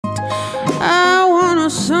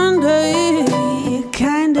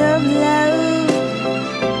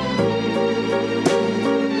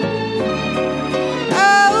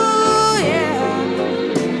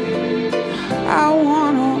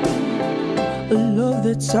a love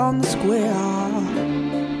that's on the square.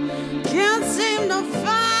 Can't seem to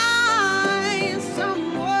find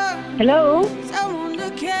someone. Hello, Someone to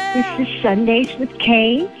this care. is Sundays with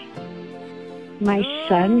Kay. My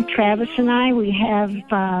son Travis and I, we have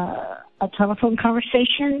a telephone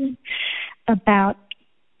conversation about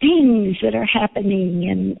things that are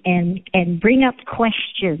happening and bring up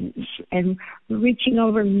questions, and reaching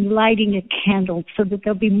over and lighting a candle so that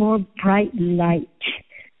there'll be more bright light.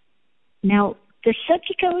 Now, the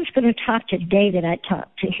subject I was going to talk today that I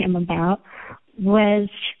talked to him about was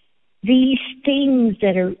these things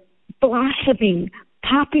that are blossoming,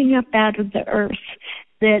 popping up out of the earth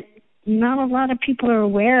that not a lot of people are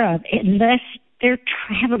aware of unless they're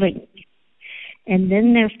traveling. And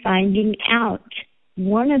then they're finding out.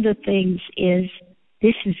 One of the things is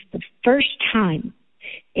this is the first time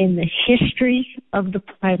in the history of the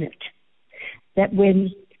planet that when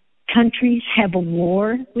countries have a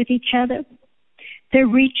war with each other, they're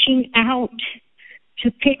reaching out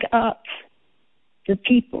to pick up the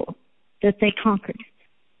people that they conquered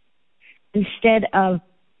instead of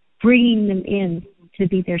bringing them in to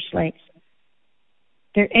be their slaves.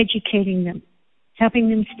 They're educating them, helping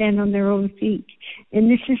them stand on their own feet. And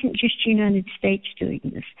this isn't just the United States doing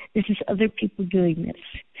this. This is other people doing this.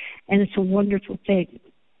 And it's a wonderful thing.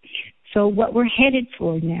 So what we're headed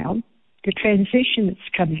for now, the transition that's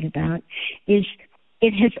coming about, is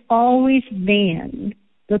it has always been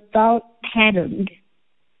the thought pattern,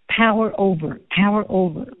 power over, power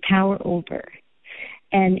over, power over.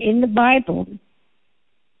 And in the Bible,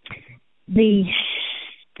 they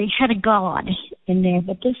had a God in there,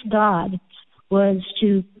 but this God was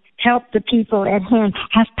to help the people at hand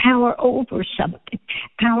have power over something,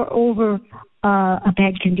 power over a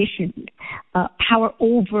bad condition, power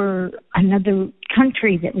over another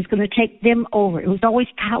country that was going to take them over. It was always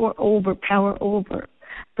power over, power over.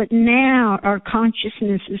 But now our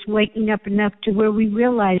consciousness is waking up enough to where we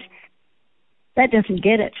realize that doesn't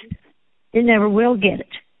get it. It never will get it.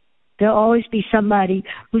 There'll always be somebody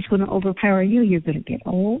who's going to overpower you. You're going to get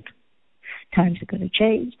old. Times are going to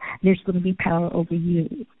change. There's going to be power over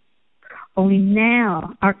you. Only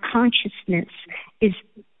now our consciousness is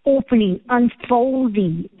opening,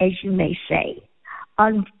 unfolding, as you may say,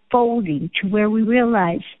 unfolding to where we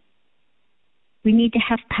realize we need to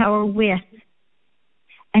have power with,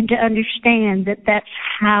 and to understand that that's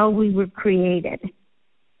how we were created.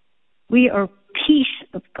 We are piece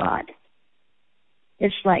of God.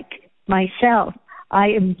 It's like myself. I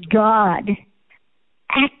am God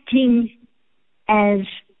acting as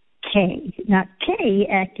K, not K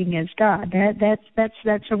acting as God.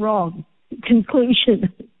 That's a wrong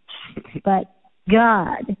conclusion. But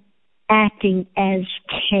God acting as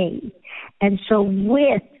K. And so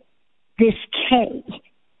with this K,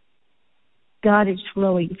 God is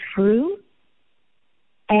flowing through,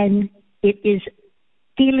 and it is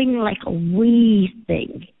feeling like a we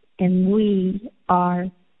thing, and we are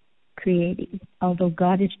creating. Although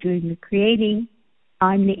God is doing the creating,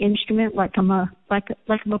 I'm the instrument, like I'm a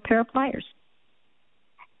pair of pliers.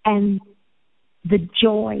 And the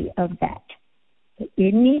joy of that.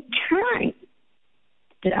 Any time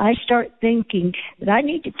that I start thinking that I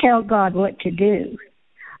need to tell God what to do,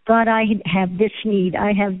 God, I have this need,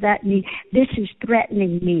 I have that need, this is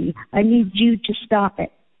threatening me, I need you to stop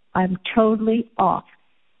it, I'm totally off.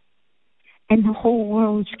 And the whole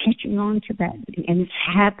world's catching on to that. And it's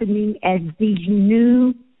happening as these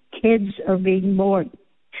new kids are being born.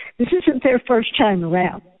 This isn't their first time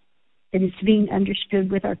around. And it's being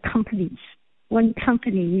understood with our companies. One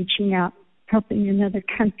company reaching out, helping another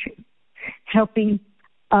country, helping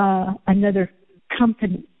another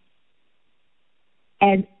company.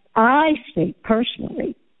 And I think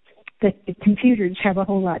personally that the computers have a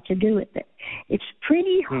whole lot to do with it. It's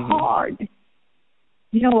pretty hard.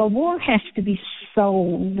 You know, a war has to be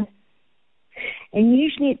sold. And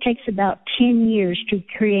usually it takes about 10 years to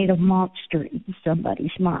create a monster in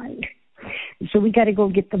somebody's mind. So we got to go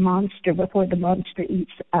get the monster before the monster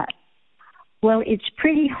eats us. Well, it's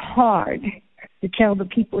pretty hard to tell the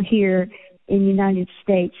people here in the United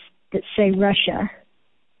States that say Russia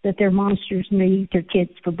that they're monsters and they eat their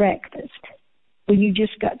kids for breakfast when you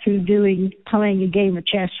just got through playing a game of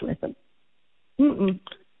chess with them.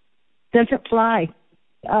 Doesn't fly.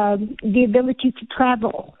 The ability to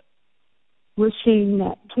travel, we're seeing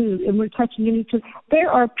that too, and we're touching into.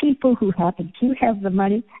 There are people who happen to have the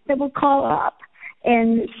money that will call up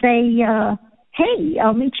and say, hey,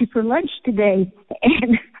 I'll meet you for lunch today.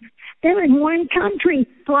 And they're in one country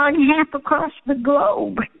flying half across the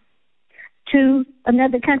globe to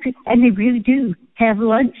another country, and they really do have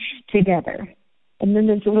lunch together. And then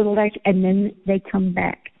there's a little lunch, and then they come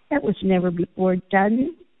back. That was never before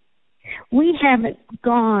done. We haven't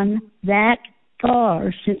gone that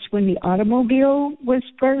far since when the automobile was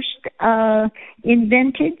first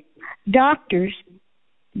invented. Doctors,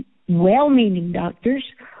 well-meaning doctors,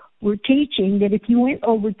 were teaching that if you went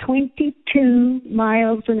over 22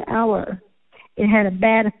 miles an hour, it had a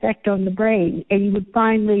bad effect on the brain, and you would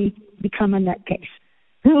finally become a nutcase.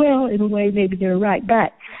 Well, in a way, maybe they're right,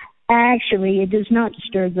 but actually, it does not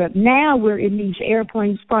disturb them. Now we're in these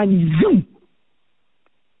airplanes flying, zoom,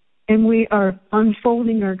 and we are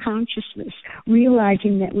unfolding our consciousness,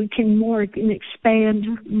 realizing that we can more and expand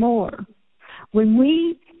more. When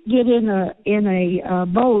we get in a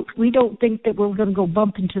boat, we don't think that we're going to go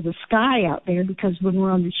bump into the sky out there, because when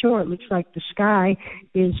we're on the shore, it looks like the sky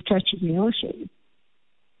is touching the ocean.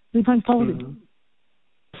 We've unfolded. Mm-hmm.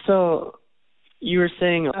 So you were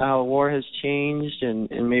saying how war has changed and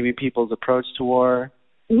maybe people's approach to war.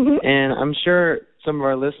 Mm-hmm. And I'm sure some of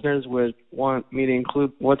our listeners would want me to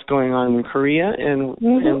include what's going on in Korea and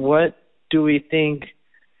what do we think.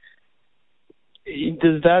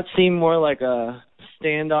 Does that seem more like a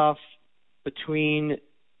standoff between,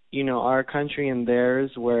 our country and theirs,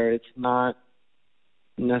 where it's not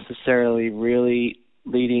necessarily really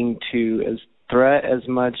leading to as threat as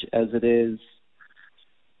much as it is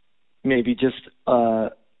maybe just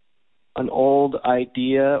an old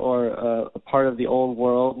idea or a part of the old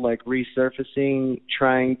world, like resurfacing,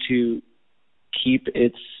 trying to keep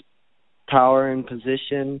its power and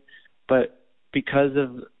position, but because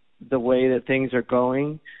of the way that things are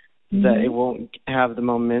going, that it won't have the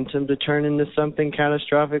momentum to turn into something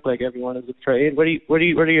catastrophic, like everyone is afraid. What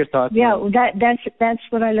are your thoughts? Yeah, on? That's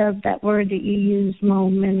what I love, that word that you use,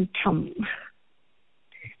 momentum.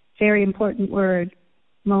 Very important word,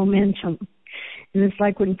 momentum. And it's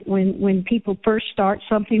like when people first start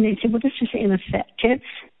something, they say, well, this is ineffective.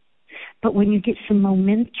 But when you get some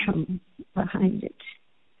momentum behind it,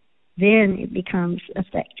 then it becomes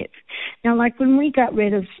effective. Now, like when we got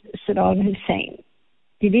rid of Saddam Hussein,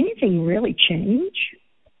 did anything really change?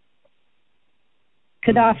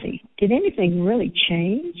 Gaddafi, did anything really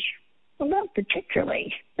change? Well, not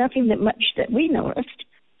particularly. Nothing that much that we noticed.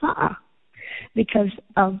 Because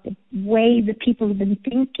of the way the people have been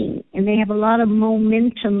thinking, and they have a lot of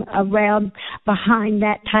momentum around behind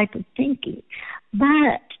that type of thinking.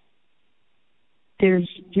 But there's,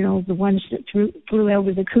 the ones that flew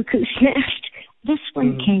over the cuckoo's nest. This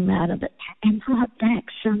one came out of it and brought back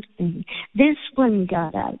something. This one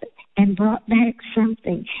got out of it and brought back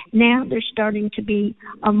something. Now there's starting to be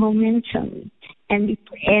a momentum, and it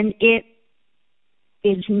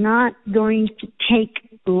is not going to take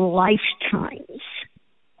lifetimes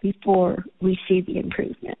before we see the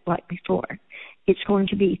improvement like before. It's going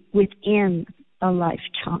to be within a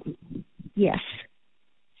lifetime. Yes.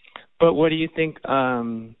 But what do you think? What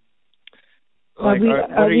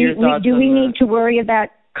are your thoughts? Do we need to worry about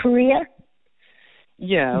Korea?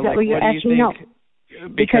 Yeah. Is that what you're asking? No.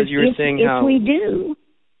 Because you were saying how if we do,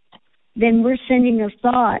 then we're sending a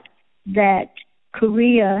thought that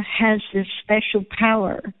Korea has this special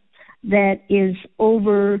power that is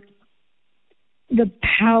over the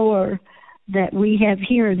power that we have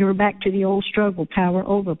here. And we're back to the old struggle: power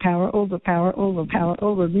over, power over, power over, power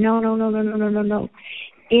over. No.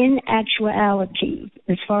 In actuality,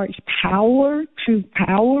 as far as power, true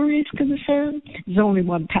power is concerned, there's only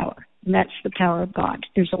one power, and that's the power of God.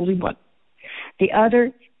 There's only one. The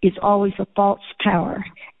other is always a false power,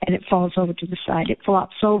 and it falls over to the side. It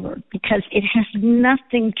flops over because it has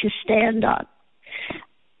nothing to stand on.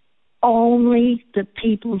 Only the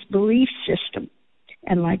people's belief system.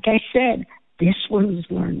 And like I said, this one's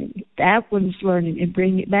learning, that one's learning, and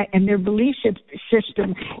bringing it back. And their belief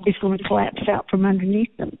system is going to collapse out from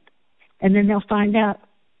underneath them. And then they'll find out,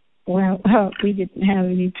 we didn't have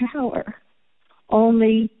any power.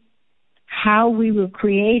 Only how we were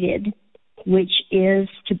created, which is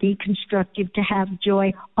to be constructive, to have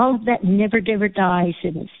joy. All of that never dies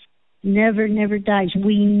in us. Never dies.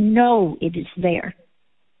 We know it is there.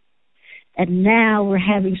 And now we're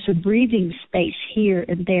having some breathing space here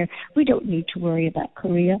and there. We don't need to worry about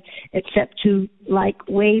Korea, except to, like,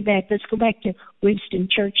 way back. Let's go back to Winston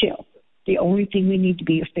Churchill. The only thing we need to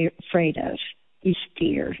be afraid of is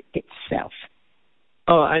fear itself.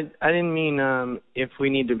 Oh, I didn't mean if we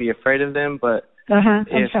need to be afraid of them, but I'm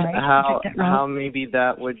sorry. How maybe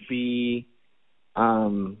that would be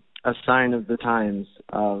a sign of the times.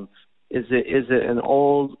 Of is it an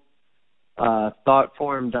old thought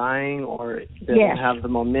form dying, or does it have the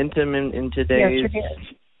momentum in today's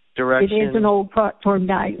direction? It is an old thought form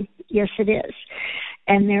dying. Yes, it is.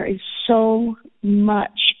 And there is so much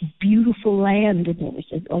beautiful land and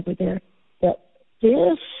everything over there that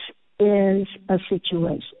this is a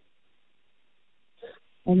situation.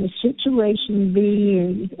 And the situation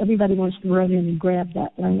being, everybody wants to run in and grab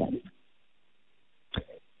that land.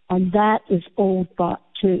 And that is old thought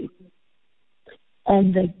too.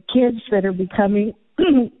 And the kids that are becoming,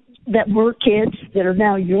 that were kids that are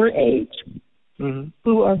now your age,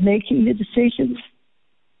 who are making the decisions,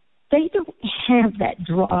 they don't have that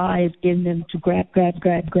drive in them to grab.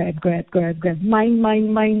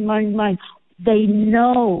 Mine. They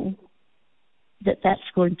know that that's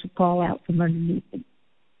going to fall out from underneath them.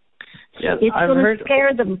 Yes, it's going to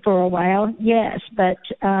scare them for a while, yes, but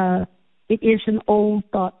it is an old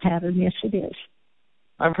thought pattern. Yes, it is.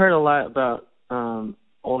 I've heard a lot about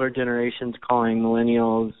older generations calling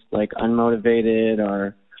millennials like unmotivated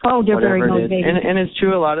or they're very motivated. And it's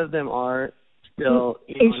true, a lot of them are still.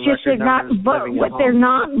 It's just they're not. But what they're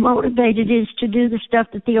not motivated is to do the stuff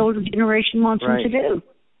that the older generation wants them to do.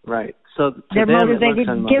 Right. So they're motivated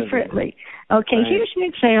differently. Okay, here's an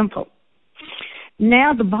example.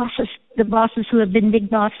 Now the bosses who have been big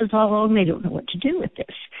bosses all along, they don't know what to do with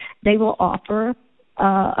this. They will offer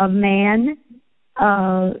a man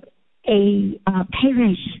a pay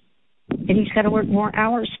raise, and he's got to work more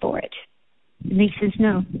hours for it. And he says,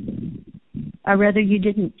 no, I'd rather you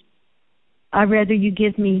didn't. I'd rather you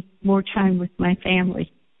give me more time with my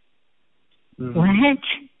family. What?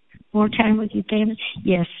 More time with your family?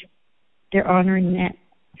 Yes, they're honoring that.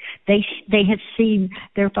 They have seen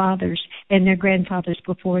their fathers and their grandfathers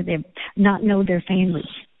before them not know their families.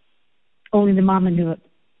 Only the mama knew it.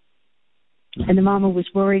 And the mama was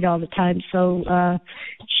worried all the time, so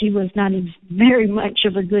she was not very much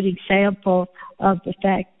of a good example of the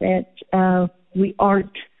fact that we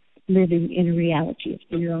aren't living in a reality of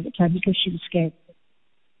fear all the time because she was scared.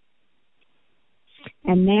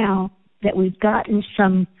 And now that we've gotten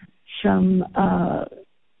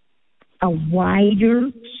a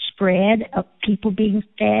wider spread of people being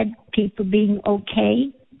fed, people being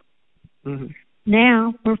okay.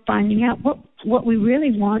 Now we're finding out what we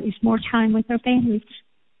really want is more time with our families.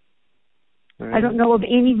 Right. I don't know of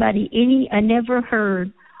anybody, I never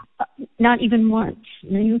heard, not even once,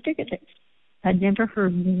 and you think of it, I never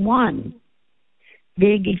heard one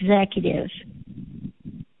big executive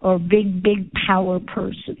or big power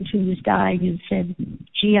person who was dying and said,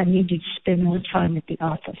 gee, I need to spend more time at the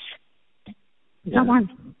office. Not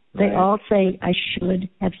one. They all say, I should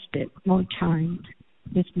have spent more time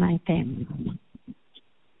with my family.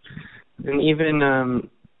 And even,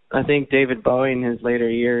 I think David Bowie in his later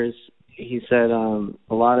years, he said a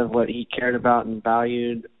lot of what he cared about and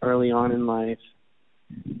valued early on in life,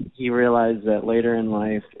 he realized that later in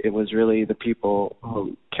life it was really the people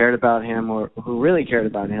who cared about him or who really cared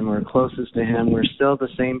about him or closest to him were still the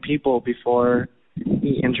same people before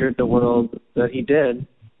he entered the world that he did.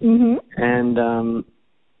 And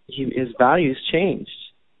his values changed,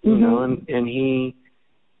 you know, and he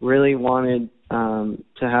really wanted to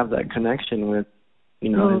have that connection with, you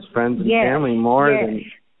know, his friends and family more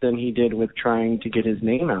than he did with trying to get his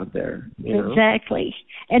name out there. You know? Exactly.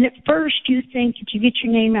 And at first you think if you get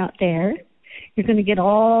your name out there, you're going to get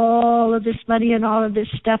all of this money and all of this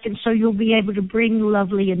stuff, and so you'll be able to bring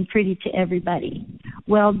lovely and pretty to everybody.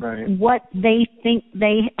 Well, what they think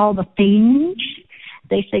all the things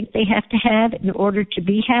they think they have to have in order to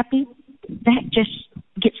be happy, that just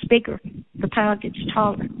gets bigger. The pile gets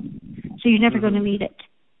taller. So you're never going to meet it.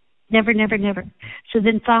 Never. So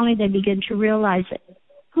then finally they begin to realize it.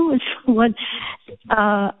 Who was one?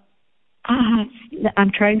 I'm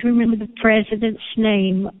trying to remember the president's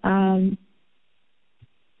name.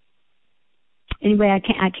 Anyway, I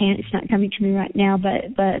can't. It's not coming to me right now.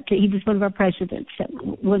 But he was one of our presidents that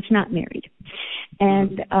was not married,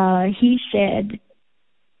 and he said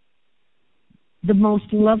the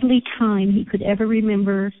most lovely time he could ever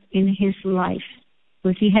remember in his life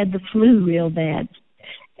was he had the flu real bad.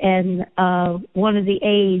 And one of the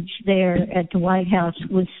aides there at the White House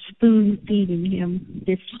was spoon-feeding him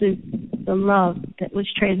this soup, the love that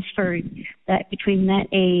was transferring that between that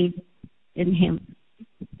aide and him.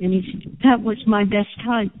 And he said, that was my best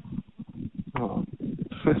time. Oh.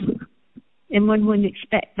 And one wouldn't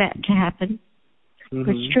expect that to happen.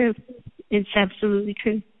 It's true. It's absolutely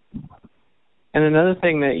true. And another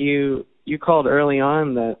thing that you called early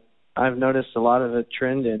on that I've noticed a lot of a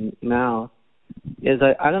trend in now is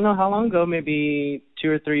I don't know how long ago, maybe 2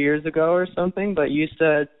 or 3 years ago or something, but you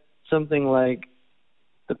said something like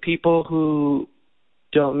the people who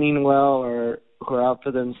don't mean well or who are out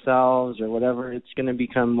for themselves or whatever, it's going to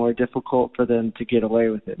become more difficult for them to get away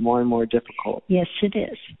with it, more and more difficult. Yes, it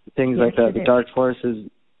is. Things like that. The dark force is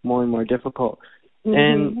more and more difficult.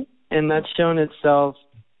 And that's shown itself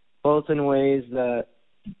both in ways that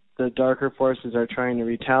the darker forces are trying to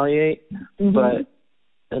retaliate, Mm-hmm. but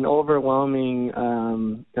an overwhelming,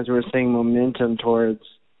 as we were saying, momentum towards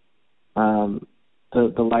the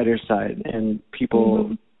lighter side and people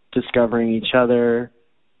Mm-hmm. discovering each other.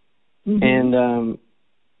 Mm-hmm. And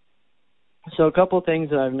so a couple things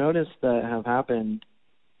that I've noticed that have happened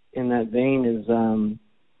in that vein is,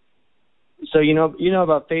 so you know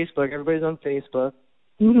about Facebook. Everybody's on Facebook.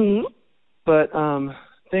 Mm-hmm. But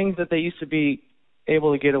things that they used to be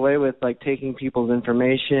able to get away with, like taking people's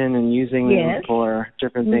information and using them Yes. for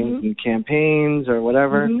different Mm-hmm. things in campaigns or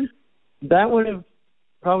whatever, Mm-hmm. that would have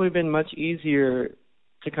probably been much easier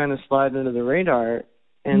to kind of slide under the radar.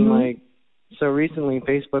 And Mm-hmm. like, so recently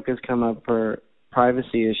Facebook has come up for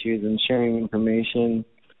privacy issues and sharing information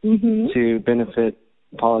Mm-hmm. to benefit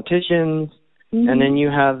politicians. Mm-hmm. And then you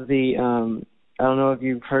have the, I don't know if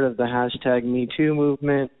you've heard of the hashtag #MeToo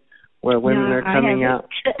movement, where women No, are coming I out.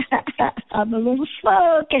 haven't. I'm a little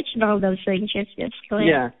slow catching all those things. Yes, go ahead.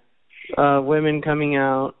 Yeah. Women coming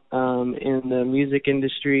out in the music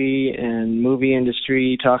industry and movie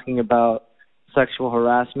industry talking about sexual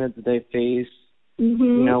harassment that they face,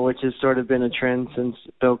 Mm-hmm. which has sort of been a trend since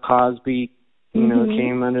Bill Cosby, Mm-hmm.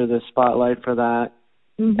 came under the spotlight for that.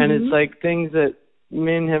 Mm-hmm. And it's like things that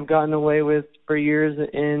men have gotten away with for years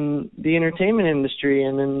in the entertainment industry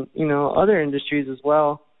and in, other industries as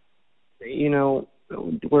well,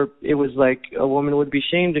 where it was like a woman would be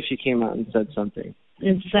shamed if she came out and said something.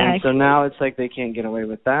 Exactly. And so now it's like they can't get away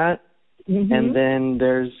with that. Mm-hmm. And then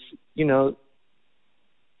there's,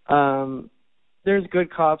 there's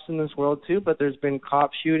good cops in this world too, but there's been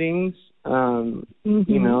cop shootings,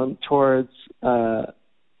 Mm-hmm. towards,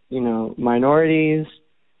 minorities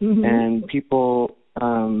Mm-hmm. and people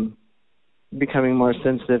becoming more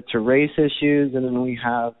sensitive to race issues. And then we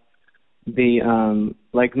have the,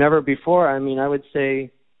 like never before, I mean, I would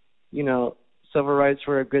say, civil rights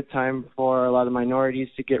were a good time for a lot of minorities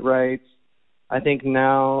to get rights. I think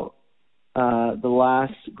now the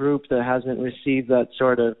last group that hasn't received that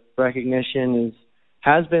sort of recognition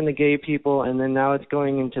has been the gay people, and then now it's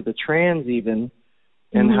going into the trans even,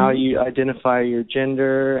 and Mm-hmm. how you identify your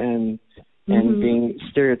gender and Mm-hmm. being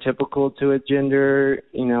stereotypical to a gender,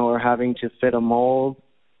 or having to fit a mold.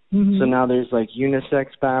 Mm-hmm. So now there's like unisex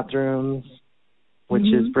bathrooms, which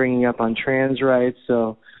Mm-hmm. is bringing up on trans rights.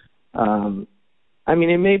 So, I mean,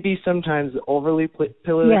 it may be sometimes overly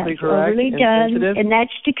politically correct overly and done, sensitive. and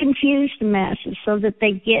that's to confuse the masses so that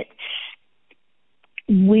they get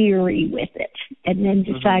weary with it and then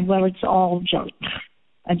decide, well, it's all junk.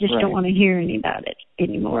 I just Right. don't want to hear any about it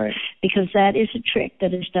anymore. Right. Because that is a trick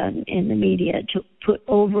that is done in the media to put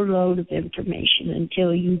overload of information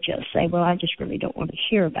until you just say, well, I just really don't want to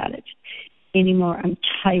hear about it anymore. I'm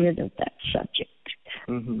tired of that subject.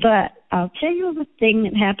 Mm-hmm. But I'll tell you the thing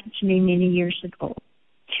that happened to me many years ago.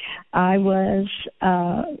 I was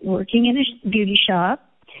working in a beauty shop,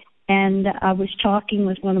 and I was talking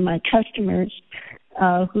with one of my customers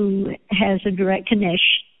who has a direct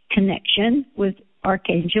connection with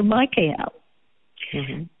Archangel Michael.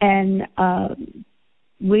 Mm-hmm. And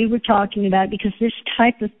we were talking about it because this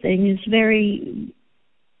type of thing is very,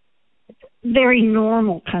 very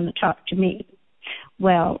normal kind of talk to me.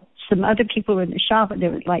 Well, some other people in the shop,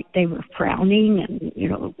 they were frowning and,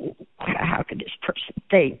 how could this person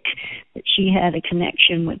think that she had a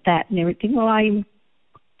connection with that and everything? Well,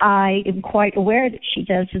 I am quite aware that she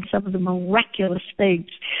does in some of the miraculous things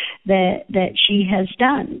that she has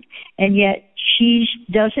done. And yet she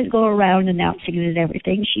doesn't go around announcing it and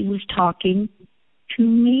everything. She was talking to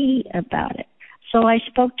me about it. So I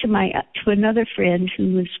spoke to another friend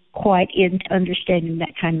who was quite into understanding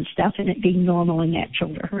that kind of stuff and it being normal and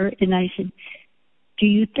natural to her. And I said, do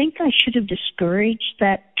you think I should have discouraged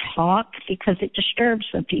that talk because it disturbs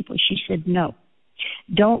some people? She said, no,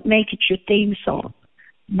 don't make it your theme song.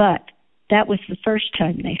 But that was the first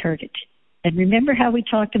time they heard it. And remember how we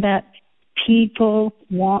talked about people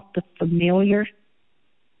want the familiar?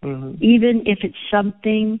 Mm-hmm. Even if it's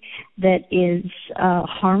something that is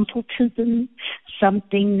harmful to them,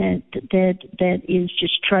 something that is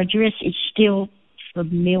just treacherous, it's still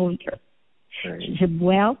familiar. Right. She said,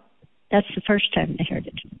 well, that's the first time they heard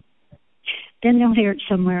it. Then they'll hear it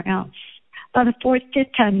somewhere else. By the fourth,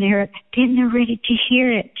 fifth time they hear it, then they're ready to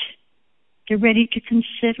hear it. They're ready to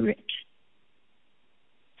consider it.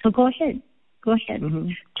 So go ahead. Mm-hmm.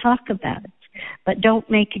 Talk about it. But don't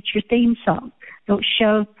make it your theme song. Don't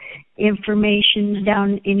shove information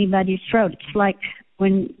down anybody's throat. It's like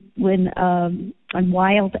when a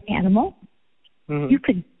wild animal, Mm-hmm. you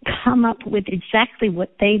could come up with exactly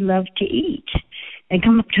what they love to eat and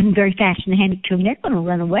come up to them very fast and hand it to them. They're going to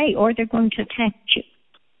run away or they're going to attack you.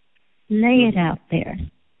 Lay it out there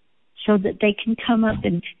so that they can come up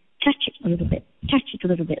and touch it a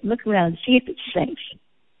little bit, look around, see if it's safe,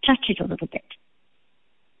 touch it a little bit.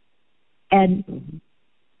 And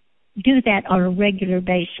do that on a regular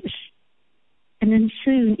basis. And then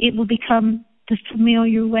soon it will become the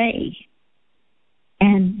familiar way.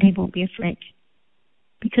 And they won't be afraid.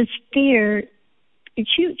 Because fear,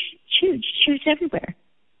 it's huge. It's huge everywhere.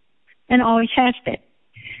 And always has been.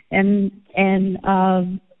 And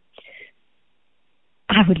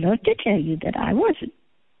I would love to tell you that I wasn't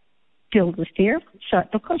filled with fear. So,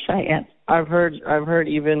 of course I am. I've heard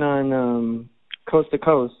even on Coast to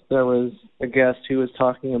Coast, there was a guest who was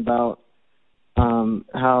talking about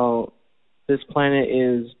how this planet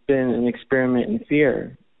has been an experiment in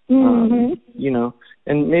fear. You know,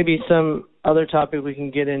 and maybe some other topic we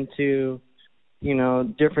can get into, you know,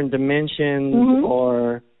 different dimensions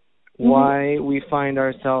or why we find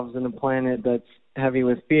ourselves in a planet that's heavy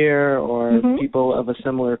with fear or people of a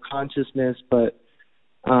similar consciousness. But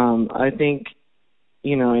I think,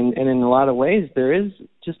 you know, and in a lot of ways, there is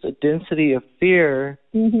just a density of fear,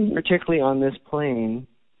 particularly on this plane,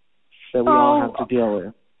 that we all have to deal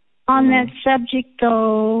with. On that subject,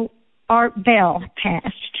 though, Art Bell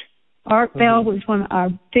passed. Art Bell was one of our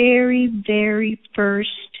very, very first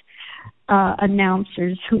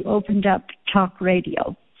announcers who opened up talk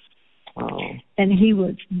radio. And he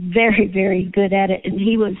was very, very good at it, and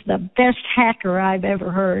he was the best hacker I've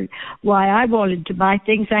ever heard. Why, I wanted to buy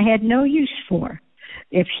things I had no use for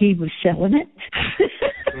if he was selling it.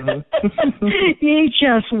 He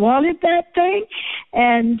just wanted that thing,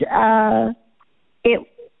 and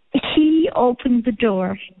he opened the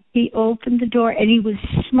door. He opened the door, and he was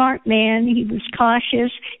a smart man. He was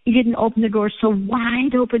cautious. He didn't open the door so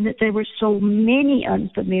wide open that there were so many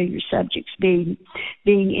unfamiliar subjects being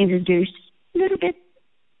introduced, little bit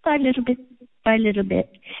by little bit by little bit.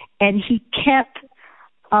 And he kept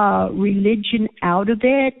religion out of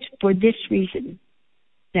it for this reason.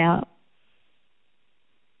 Now,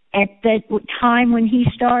 at that time when he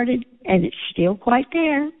started, and it's still quite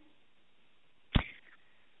there,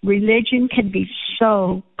 religion can be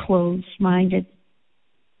so closed-minded,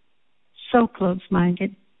 so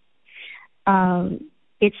closed-minded.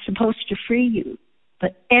 It's supposed to free you,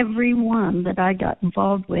 but every one that I got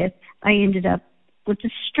involved with, I ended up with a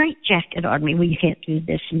straitjacket on me. Well, you can't do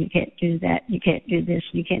this, and you can't do that, and you can't do this,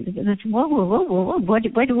 and you can't do that. I said, whoa, wait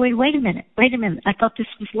a minute. I thought this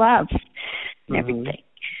was love and everything.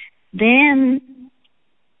 Then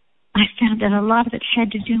I found that a lot of it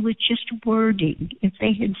had to do with just wording. If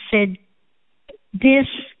they had said, this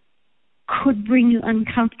could bring you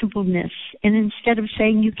uncomfortableness, and instead of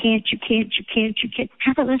saying you can't,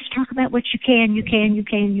 how about let's talk about what you can do.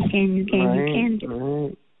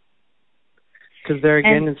 Right. Because there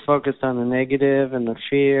again, it's focused on the negative and the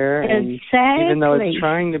fear, and even though it's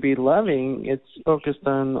trying to be loving, it's focused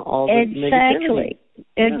on all the negativity.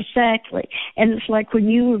 Exactly. And it's like when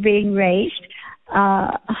you were being raised,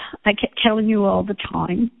 I kept telling you all the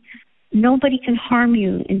time, nobody can harm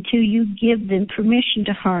you until you give them permission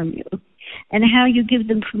to harm you. And how you give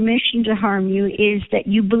them permission to harm you is that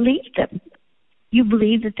you believe them. You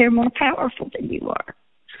believe that they're more powerful than you are.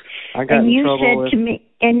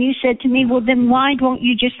 You said to me, well, then why won't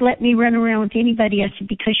you just let me run around with anybody? I said,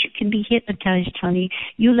 because you can be hypnotized, honey.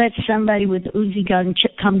 You let somebody with the Uzi gun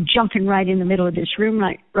come jumping right in the middle of this room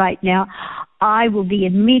right now, I will be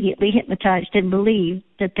immediately hypnotized and believe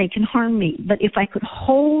that they can harm me. But if I could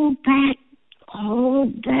hold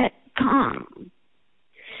that calm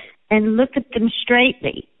and look at them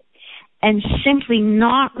straightly and simply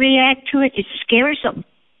not react to it, it scares them.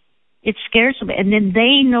 It scares them, and then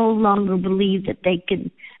they no longer believe that they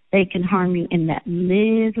can harm you in that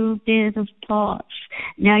little bit of pause.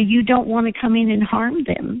 Now, you don't want to come in and harm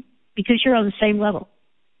them because you're on the same level.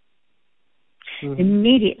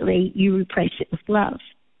 Immediately, you replace it with love.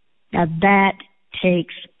 Now, that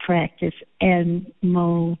takes practice and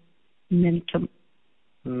momentum.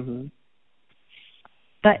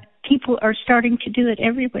 But people are starting to do it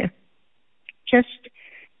everywhere, just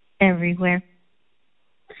everywhere.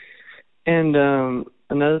 And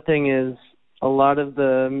another thing is a lot of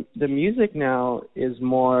the music now is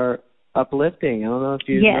more uplifting. I don't know if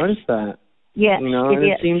you've noticed that. Yes, you know, and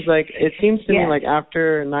it seems to me like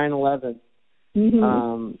after 9/11,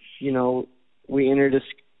 you know, we entered a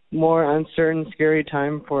more uncertain, scary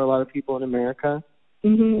time for a lot of people in America,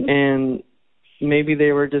 and maybe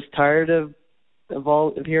they were just tired of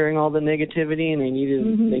hearing all the negativity, and they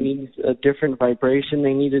needed a different vibration.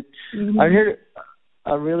 They needed. I heard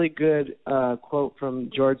a really good quote from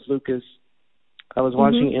George Lucas. I was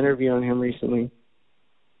watching an interview on him recently,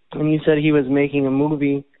 and he said he was making a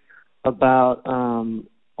movie about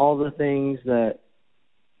all the things that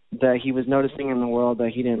he was noticing in the world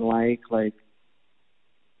that he didn't like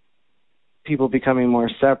people becoming more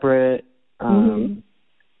separate, and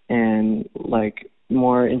like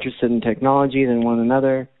more interested in technology than one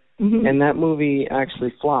another. And that movie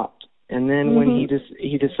actually flopped. And then when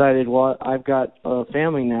he decided, well, I've got a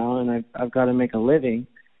family now and I've got to make a living,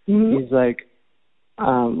 he's like,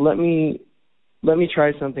 let me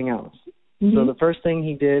try something else. So the first thing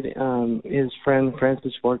he did, his friend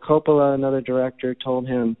Francis Ford Coppola, another director, told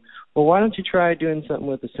him, well, why don't you try doing something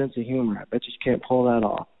with a sense of humor? I bet you can't pull that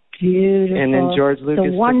off. Beautiful. And then George Lucas,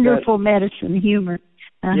 the wonderful medicine, humor.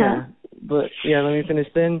 Yeah, but let me finish.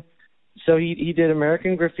 Then, so he did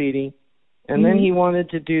American Graffiti, and then he wanted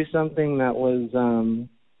to do something that was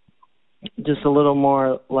just a little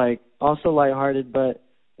more like also lighthearted, but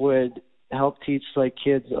would help teach like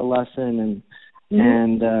kids a lesson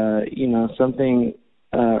and something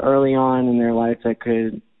early on in their life that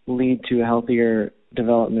could lead to a healthier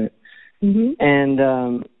development.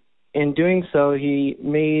 And in doing so, he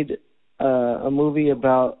made a movie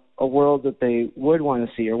about a world that they would want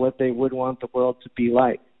to see, or what they would want the world to be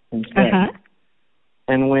like instead.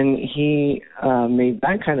 And when he made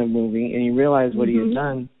that kind of movie and he realized what he had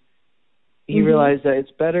done, he realized that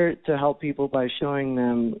it's better to help people by showing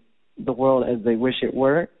them the world as they wish it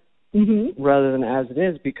were, rather than as it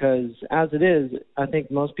is, because as it is, I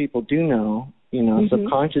think most people do know,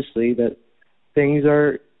 subconsciously, that things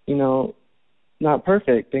are, not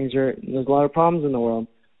perfect. There's a lot of problems in the world.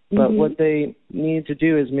 But what they need to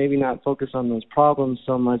do is maybe not focus on those problems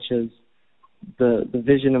so much as the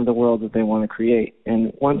vision of the world that they want to create.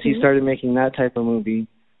 And once he started making that type of movie,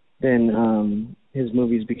 then his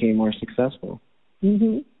movies became more successful.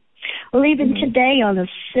 Well, even today, on a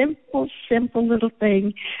simple little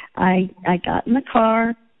thing, I got in the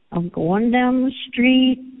car, I'm going down the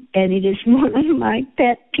street, and it is one of my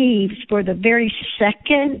pet peeves. For the very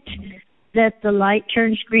second that the light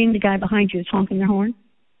turns green, the guy behind you is honking their horn.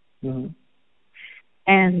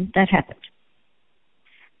 And that happened.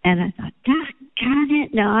 And I thought, doggone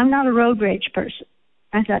it. No, I'm not a road rage person.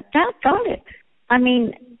 I thought, doggone it. I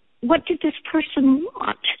mean, what did this person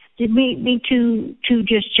want? Did me to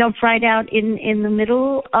just jump right out in the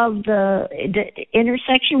middle of the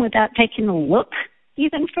intersection without taking a look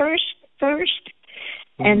even first?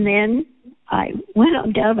 And then I went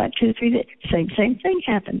on down about 2 or 3 minutes. Same thing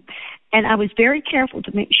happened. And I was very careful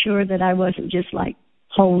to make sure that I wasn't just like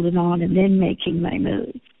holding on and then making my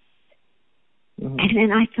move. And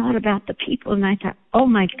then I thought about the people, and I thought, oh,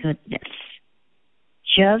 my goodness.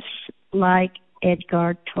 Just like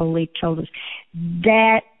Edgar Tolle told us,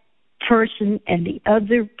 that person and the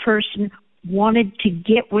other person wanted to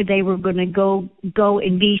get where they were going to go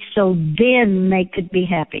and be, so then they could be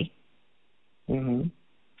happy.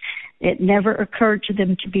 It never occurred to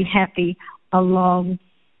them to be happy along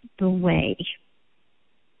the way.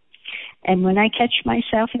 And when I catch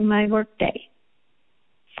myself in my work day,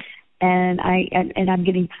 and I'm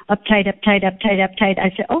getting uptight, I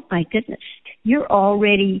say, oh my goodness, you're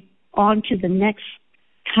already on to the next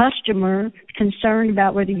customer, concerned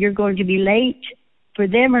about whether you're going to be late for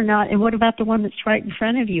them or not, and what about the one that's right in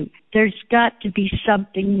front of you? There's got to be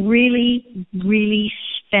something really, really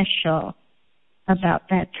special about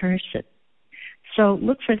that person. So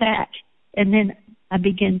look for that, and then I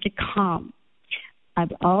begin to calm.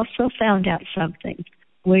 I've also found out something.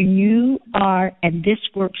 When you are, and this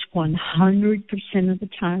works 100% of the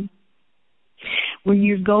time, when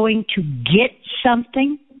you're going to get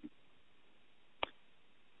something,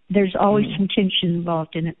 there's always some tension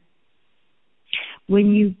involved in it.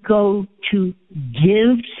 When you go to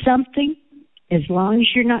give something, as long as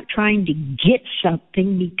you're not trying to get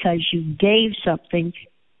something because you gave something,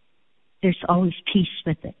 there's always peace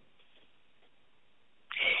with it.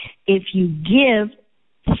 If you give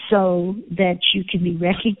so that you can be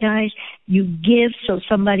recognized, you give so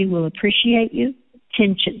somebody will appreciate you,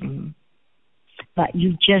 tension. But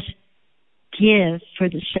you just give for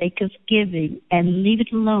the sake of giving and leave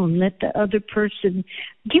it alone. Let the other person,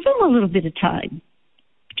 give them a little bit of time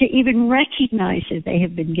to even recognize that they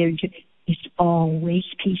have been given to. It's always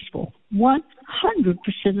peaceful, 100%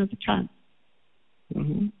 of the time.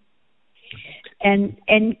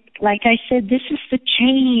 And like I said, this is the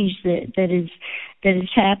change that is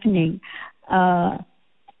happening.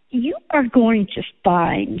 You are going to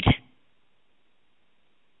find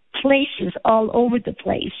places all over the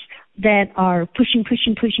place that are pushing.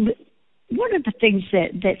 One of the things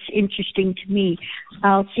that's interesting to me,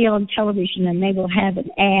 I'll see on television, and they will have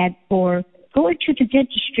an ad for going to the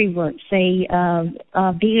dentistry work, say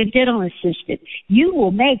being a dental assistant, you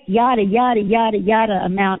will make yada, yada, yada, yada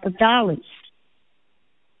amount of dollars.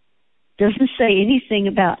 Doesn't say anything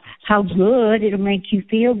about how good it'll make you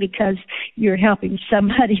feel because you're helping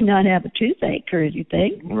somebody not have a toothache or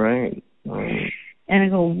anything. Right. And I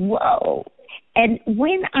go, whoa. And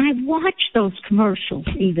when I watch those commercials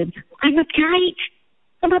even, I'm uptight.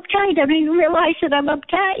 I don't even realize that I'm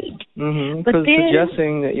uptight. Mm-hmm. But Because then,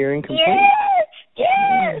 suggesting that you're incomplete.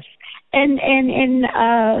 Yes. And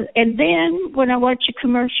then when I watch a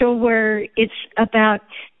commercial where it's about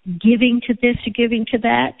giving to this or giving to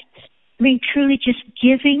that, I mean, truly just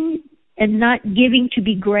giving and not giving to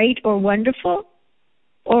be great or wonderful,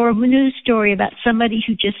 or a news story about somebody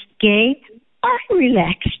who just gave, I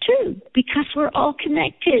relax too because we're all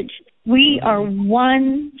connected. We are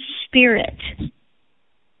one spirit.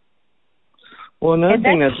 Well, another and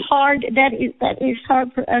thing that's hard. That is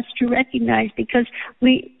hard for us to recognize because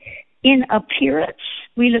we, in appearance,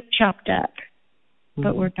 we look chopped up,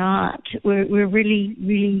 but we're not. We're really,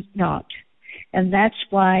 really not. And that's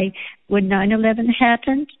why when 9/11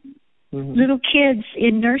 happened, little kids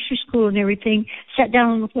in nursery school and everything sat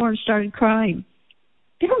down on the floor and started crying.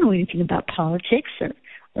 They don't know anything about politics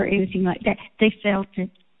or anything like that. They felt it.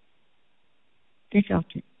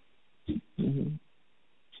 Mm-hmm.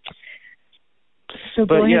 So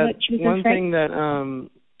but go yeah, ahead, what you one say? thing that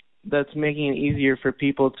that's making it easier for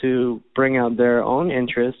people to bring out their own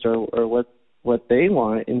interest or what they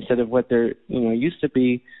want instead of what they're used to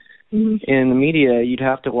be in the media. You'd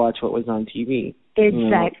have to watch what was on TV.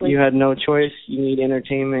 Exactly. You had no choice. You need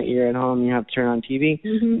entertainment. You're at home. You have to turn on TV.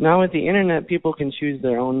 Now with the internet, people can choose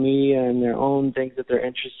their own media and their own things that they're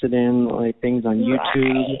interested in, like things on YouTube.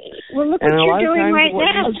 Right. Well, look and what you're doing right what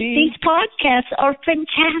now. These podcasts are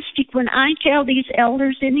fantastic. When I tell these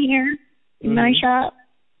elders in here, in my shop,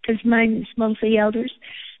 because mine is mostly elders,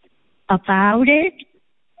 about it,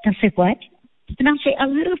 they'll say, what? And I'll say, a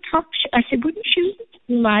little talk show. I said, wouldn't you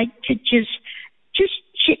like to just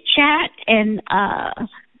chit-chat and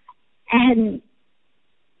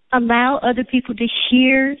allow other people to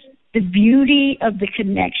hear the beauty of the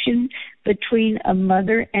connection between a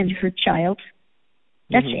mother and her child?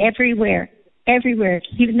 That's everywhere.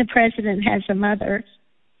 Even the president has a mother.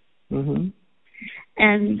 And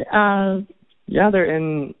and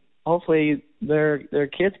hopefully their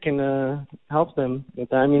kids can help them with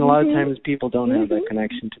that. I mean, a lot of times people don't have that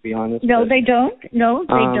connection, to be honest. No, they don't.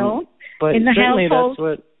 But in the certainly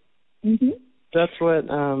household, that's what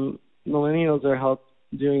millennials are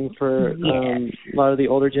doing for a lot of the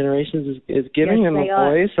older generations is giving them a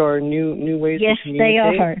voice or new ways to communicate.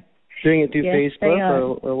 Yes, they are. Doing it through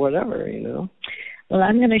Facebook or whatever, Well,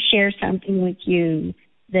 I'm going to share something with you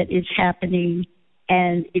that is happening,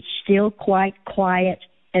 and it's still quite quiet,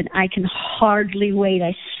 and I can hardly wait.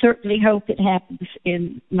 I certainly hope it happens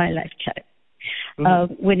in my lifetime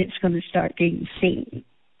when it's going to start being seen.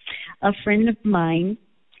 A friend of mine,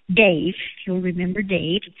 Dave, you'll remember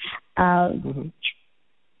Dave,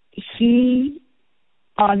 he,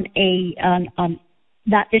 on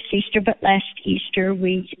not this Easter, but last Easter,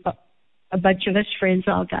 a bunch of us friends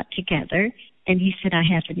all got together, and he said, I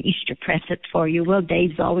have an Easter present for you. Well,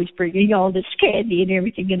 Dave's always bringing all this candy and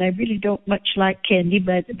everything, and I really don't much like candy,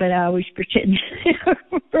 but I always pretend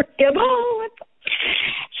for him.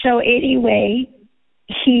 So anyway,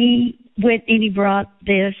 he went and he brought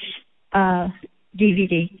this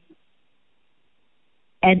DVD,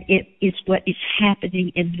 and it is what is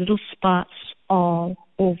happening in little spots all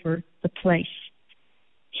over the place.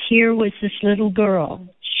 Here was this little girl.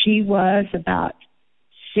 She was about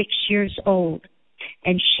 6 years old,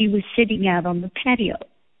 and she was sitting out on the patio.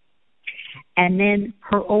 And then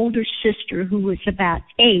her older sister, who was about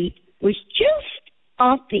 8, was just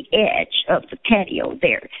off the edge of the patio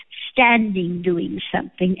there, standing doing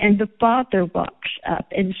something. And the father walks up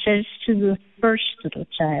and says to the first little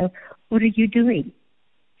child, what are you doing?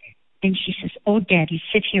 And she says, oh, Daddy,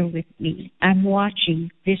 sit here with me. I'm watching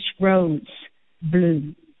this rose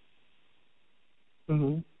bloom.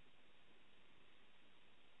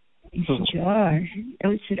 He said, you are?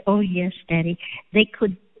 I said, oh, yes, Daddy. They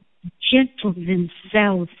could gentle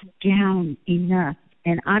themselves down enough.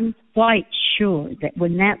 And I'm quite sure that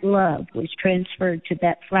when that love was transferred to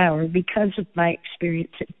that flower, because of my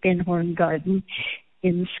experience at Fenhorn Garden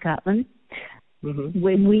in Scotland,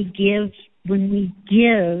 when we give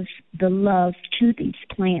the love to these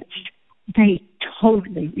plants, they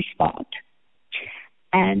totally respond.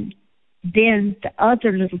 And then the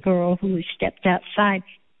other little girl who was stepped outside,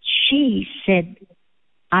 she said,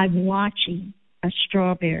 I'm watching a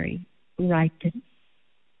strawberry ripen.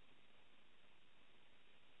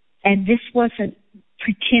 And this wasn't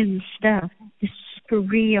pretend stuff. This is for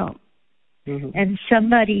real. Mm-hmm. And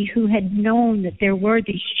somebody who had known that there were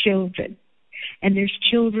these children, and there's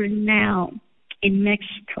children now in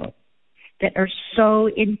Mexico that are so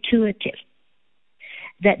intuitive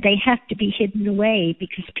that they have to be hidden away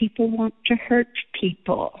because people want to hurt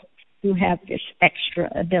people who have this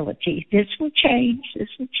extra ability. This will change,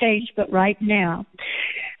 but right now,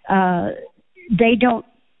 they don't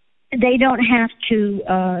have to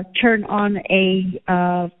turn on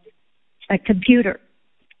a computer.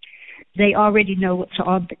 They already know what's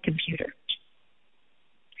on the computer.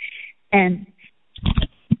 And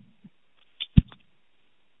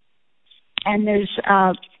there's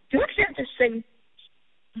what's this thing?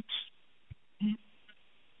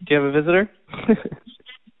 Do you have a visitor?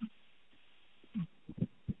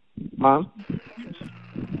 Mom?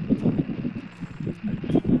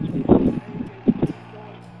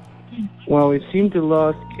 Well, we seem to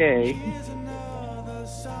lost Kay.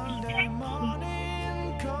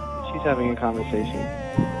 She's having a conversation.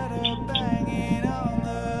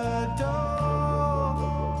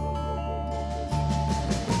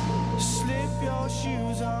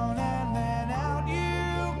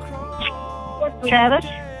 Travis?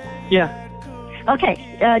 Yeah. Okay.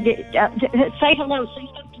 Say hello. Say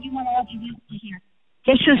something you want all of you to hear.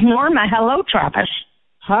 This is Norma. Hello, Travis.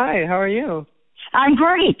 Hi, how are you? I'm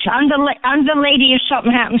great. I'm the lady. If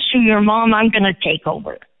something happens to your mom, I'm going to take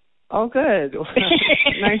over. Oh, good.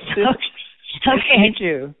 Nice to meet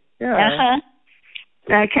you. Yeah.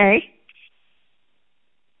 Okay.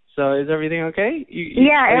 So is everything okay?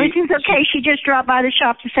 Everything's okay. She just dropped by the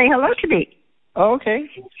shop to say hello to me. Oh, okay.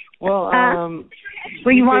 Well,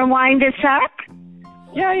 well, you want to wind this up?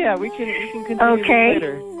 Yeah, we can continue this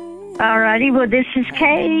later. All righty. Well, this is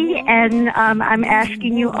Kay, and I'm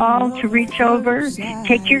asking you all to reach over,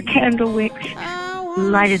 take your candle wicks,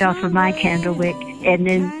 light it off of my candle wick, and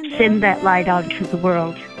then send that light out to the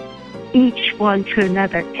world, each one to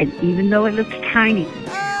another. And even though it looks tiny,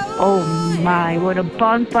 oh my, what a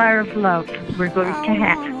bonfire of love we're going to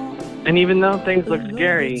have. And even though things look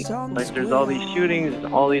scary, like there's all these shootings,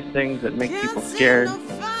 all these things that make people scared,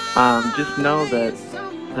 just know that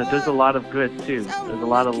there's a lot of good too. There's a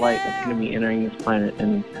lot of light that's going to be entering this planet,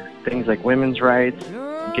 and things like women's rights,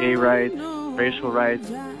 gay rights, racial rights,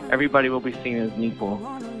 everybody will be seen as an equal,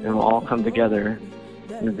 and we'll all come together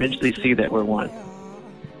and eventually see that we're one.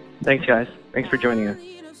 Thanks, guys. Thanks for joining us.